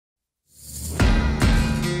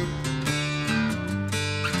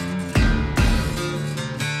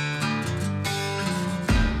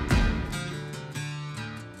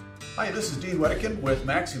Hi, this is Dean Wedekind with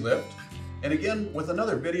MaxiLift, and again with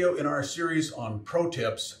another video in our series on pro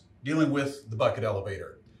tips dealing with the bucket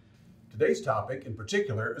elevator. Today's topic in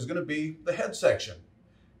particular is going to be the head section.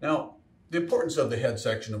 Now, the importance of the head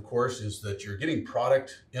section, of course, is that you're getting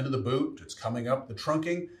product into the boot, it's coming up the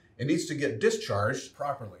trunking, it needs to get discharged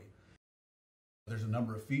properly. There's a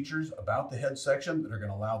number of features about the head section that are going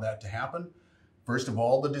to allow that to happen. First of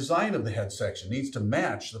all, the design of the head section needs to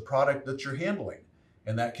match the product that you're handling.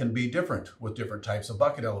 And that can be different with different types of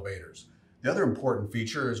bucket elevators. The other important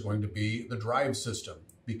feature is going to be the drive system,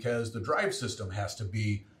 because the drive system has to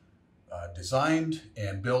be designed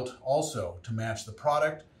and built also to match the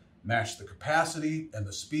product, match the capacity and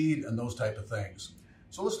the speed and those type of things.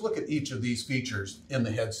 So let's look at each of these features in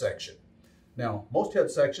the head section. Now, most head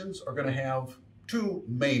sections are going to have two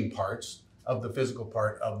main parts of the physical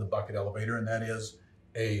part of the bucket elevator, and that is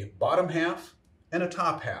a bottom half and a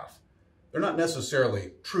top half. They're not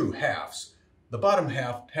necessarily true halves. The bottom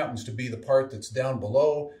half happens to be the part that's down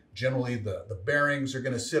below. Generally, the bearings are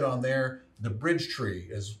going to sit on there. The bridge tree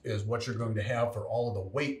is what you're going to have for all of the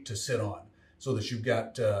weight to sit on, so that you've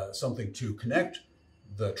got something to connect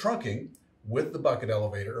the trunking with the bucket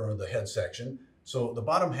elevator or the head section. So the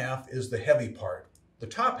bottom half is the heavy part. The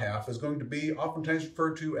top half is going to be oftentimes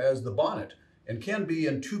referred to as the bonnet and can be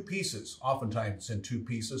in two pieces. Oftentimes it's in two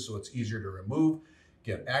pieces, so it's easier to remove,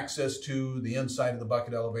 get access to the inside of the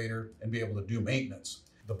bucket elevator, and be able to do maintenance.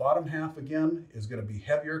 The bottom half, again, is going to be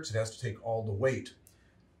heavier because it has to take all the weight.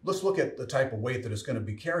 Let's look at the type of weight that it's going to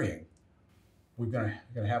be carrying. We're going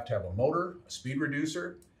to have a motor, a speed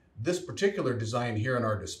reducer. This particular design here in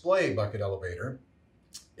our display bucket elevator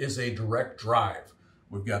is a direct drive.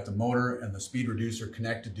 We've got the motor and the speed reducer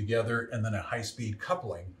connected together, and then a high-speed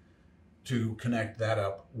coupling to connect that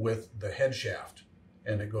up with the head shaft.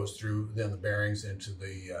 And it goes through then the bearings into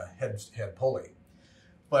the head pulley.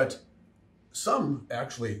 But some,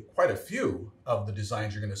 actually quite a few of the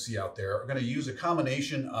designs you're going to see out there are going to use a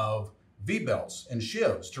combination of V-belts and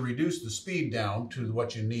shivs to reduce the speed down to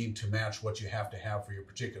what you need to match what you have to have for your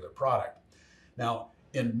particular product. Now,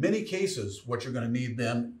 in many cases, what you're going to need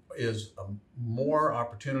then is more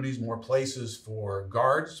opportunities, more places for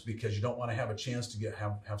guards, because you don't want to have a chance to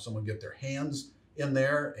have someone get their hands in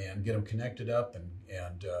there and get them connected up and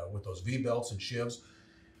with those V-belts and shivs.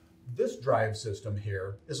 This drive system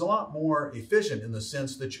here is a lot more efficient in the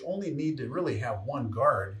sense that you only need to really have one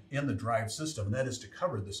guard in the drive system, and that is to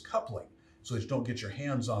cover this coupling so that you don't get your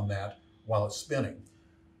hands on that while it's spinning,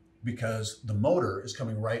 because the motor is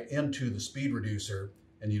coming right into the speed reducer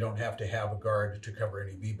and you don't have to have a guard to cover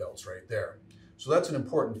any V-belts right there. So that's an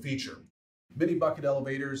important feature. Many bucket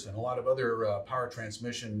elevators and a lot of other power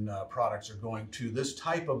transmission products are going to this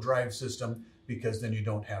type of drive system because then you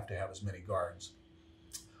don't have to have as many guards.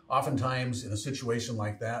 Oftentimes in a situation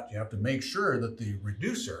like that, you have to make sure that the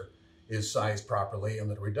reducer is sized properly and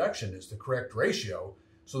that the reduction is the correct ratio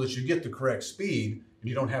so that you get the correct speed and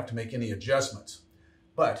you don't have to make any adjustments.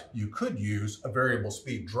 But you could use a variable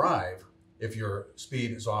speed drive if your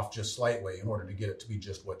speed is off just slightly in order to get it to be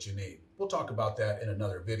just what you need. We'll talk about that in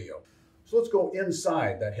another video. So let's go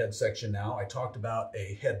inside that head section now. I talked about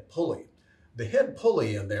a head pulley. The head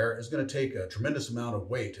pulley in there is going to take a tremendous amount of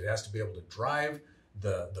weight. It has to be able to drive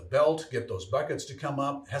the belt, get those buckets to come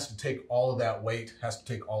up. It has to take all of that weight, has to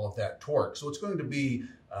take all of that torque. So it's going to be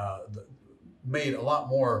made a lot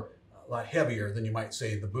heavier than you might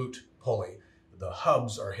say the boot pulley. The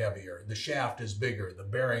hubs are heavier, the shaft is bigger, the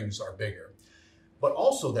bearings are bigger. But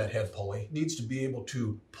also that head pulley needs to be able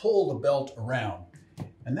to pull the belt around.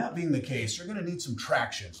 And that being the case, you're going to need some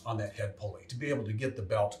traction on that head pulley to be able to get the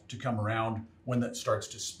belt to come around when that starts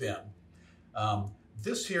to spin.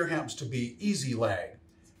 This here happens to be easy lag.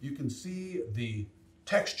 You can see the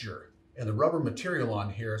texture and the rubber material on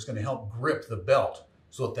here is going to help grip the belt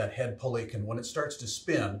so that head pulley can, when it starts to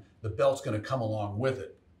spin, the belt's going to come along with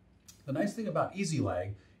it. The nice thing about easy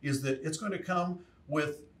lag is that it's going to come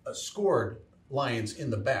with scored lines in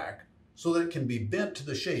the back so that it can be bent to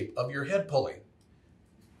the shape of your head pulley.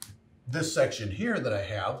 This section here that I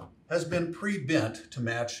have has been pre-bent to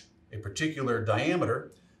match a particular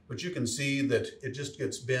diameter, but you can see that it just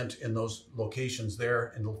gets bent in those locations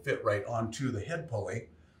there and it'll fit right onto the head pulley.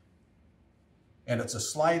 And it's a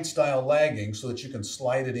slide style lagging so that you can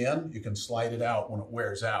slide it in, you can slide it out when it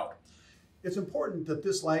wears out. It's important that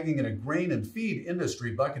this lagging in a grain and feed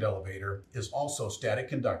industry bucket elevator is also static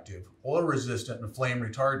conductive, oil resistant, and flame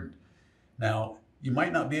retardant. Now, you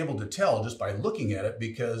might not be able to tell just by looking at it,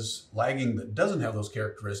 because lagging that doesn't have those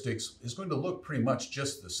characteristics is going to look pretty much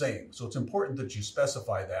just the same. So it's important that you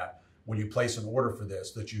specify that when you place an order for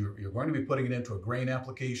this, that you're going to be putting it into a grain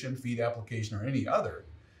application, feed application, or any other,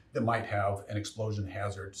 that might have an explosion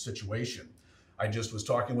hazard situation. I just was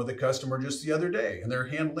talking with a customer just the other day, and they're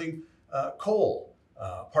handling coal,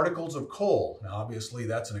 particles of coal. Now, obviously,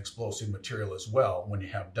 that's an explosive material as well when you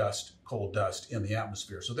have dust, coal dust in the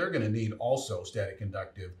atmosphere. So they're going to need also static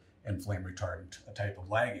conductive and flame retardant type of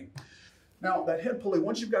lagging. Now, that head pulley,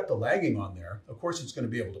 once you've got the lagging on there, of course, it's going to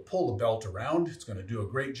be able to pull the belt around. It's going to do a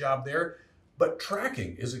great job there. But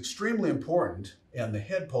tracking is extremely important, and the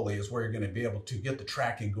head pulley is where you're going to be able to get the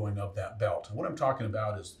tracking going of that belt. And what I'm talking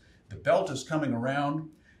about is the belt is coming around,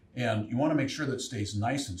 and you want to make sure that it stays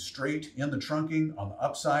nice and straight in the trunking on the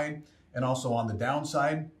upside and also on the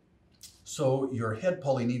downside. So your head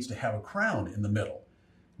pulley needs to have a crown in the middle.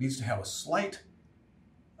 It needs to have a slight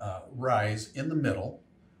rise in the middle.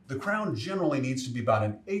 The crown generally needs to be about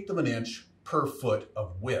 1/8 of an inch per foot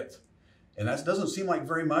of width. And that doesn't seem like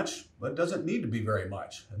very much, but it doesn't need to be very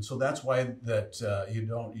much. And so that's why that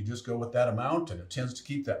you just go with that amount, and it tends to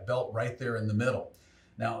keep that belt right there in the middle.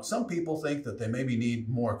 Now, some people think that they maybe need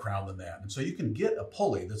more crown than that. And so you can get a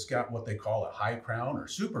pulley that's got what they call a high crown or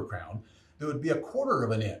super crown that would be 1/4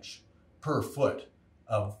 of an inch per foot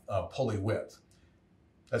of pulley width.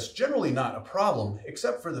 That's generally not a problem,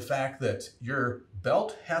 except for the fact that your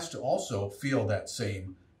belt has to also feel that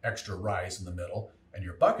same extra rise in the middle, and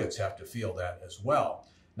your buckets have to feel that as well.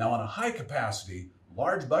 Now, on a high capacity,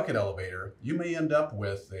 large bucket elevator, you may end up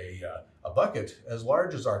with a bucket as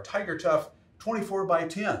large as our Tiger Tough 24 by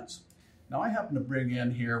 10s. Now, I happen to bring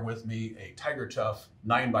in here with me a Tiger Tough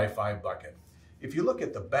 9 by 5 bucket. If you look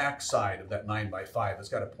at the back side of that 9 by 5, it's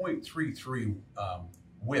got a 0.33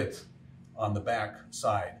 width on the back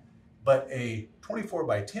side, but a 24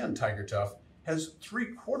 by 10 Tiger Tough has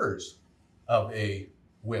 3/4 of a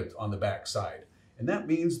width on the back side. And that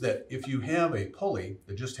means that if you have a pulley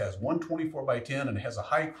that just has one 24 by 10 and it has a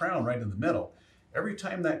high crown right in the middle, every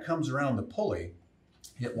time that comes around the pulley,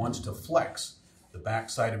 it wants to flex the back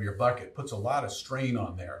side of your bucket, puts a lot of strain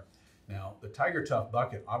on there. Now, the Tiger Tough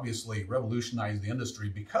bucket obviously revolutionized the industry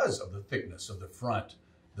because of the thickness of the front,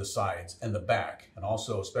 the sides, and the back, and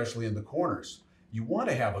also especially in the corners. You want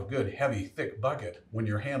to have a good, heavy, thick bucket when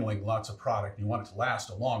you're handling lots of product. You want it to last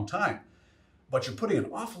a long time. But you're putting an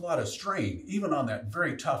awful lot of strain, even on that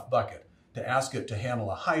very tough bucket, to ask it to handle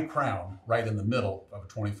a high crown right in the middle of a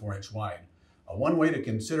 24-inch wide. One way to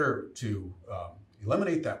consider to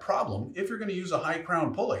eliminate that problem, if you're going to use a high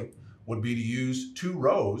crown pulley, would be to use 2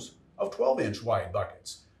 rows of 12-inch wide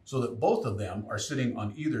buckets so that both of them are sitting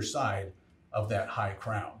on either side of that high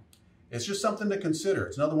crown. It's just something to consider.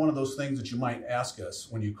 It's another one of those things that you might ask us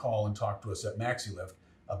when you call and talk to us at MaxiLift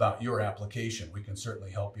about your application. We can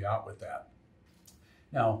certainly help you out with that.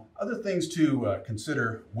 Now, other things to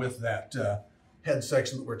consider with that head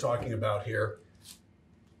section that we're talking about here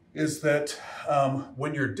is that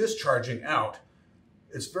when you're discharging out,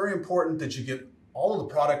 it's very important that you get all of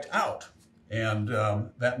the product out. And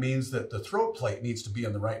that means that the throat plate needs to be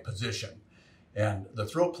in the right position. And the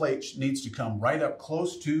throat plate needs to come right up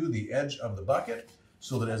close to the edge of the bucket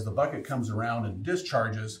so that as the bucket comes around and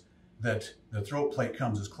discharges, that the throat plate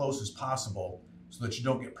comes as close as possible so that you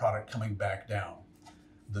don't get product coming back down.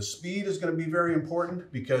 The speed is going to be very important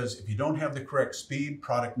because if you don't have the correct speed,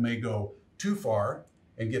 product may go too far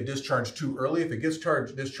and get discharged too early. If it gets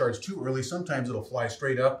discharged too early, sometimes it'll fly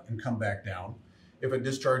straight up and come back down. If it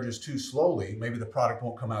discharges too slowly, maybe the product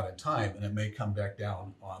won't come out in time and it may come back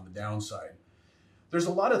down on the downside. There's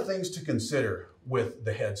a lot of things to consider with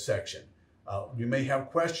the head section. You may have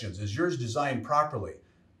questions. Is yours designed properly?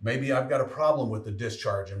 Maybe I've got a problem with the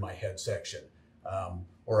discharge in my head section.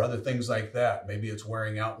 Or other things like that. Maybe it's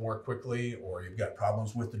wearing out more quickly, or you've got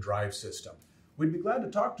problems with the drive system. We'd be glad to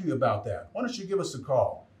talk to you about that. Why don't you give us a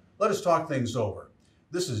call? Let us talk things over.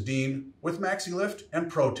 This is Dean with MaxiLift and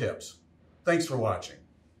Pro Tips. Thanks for watching.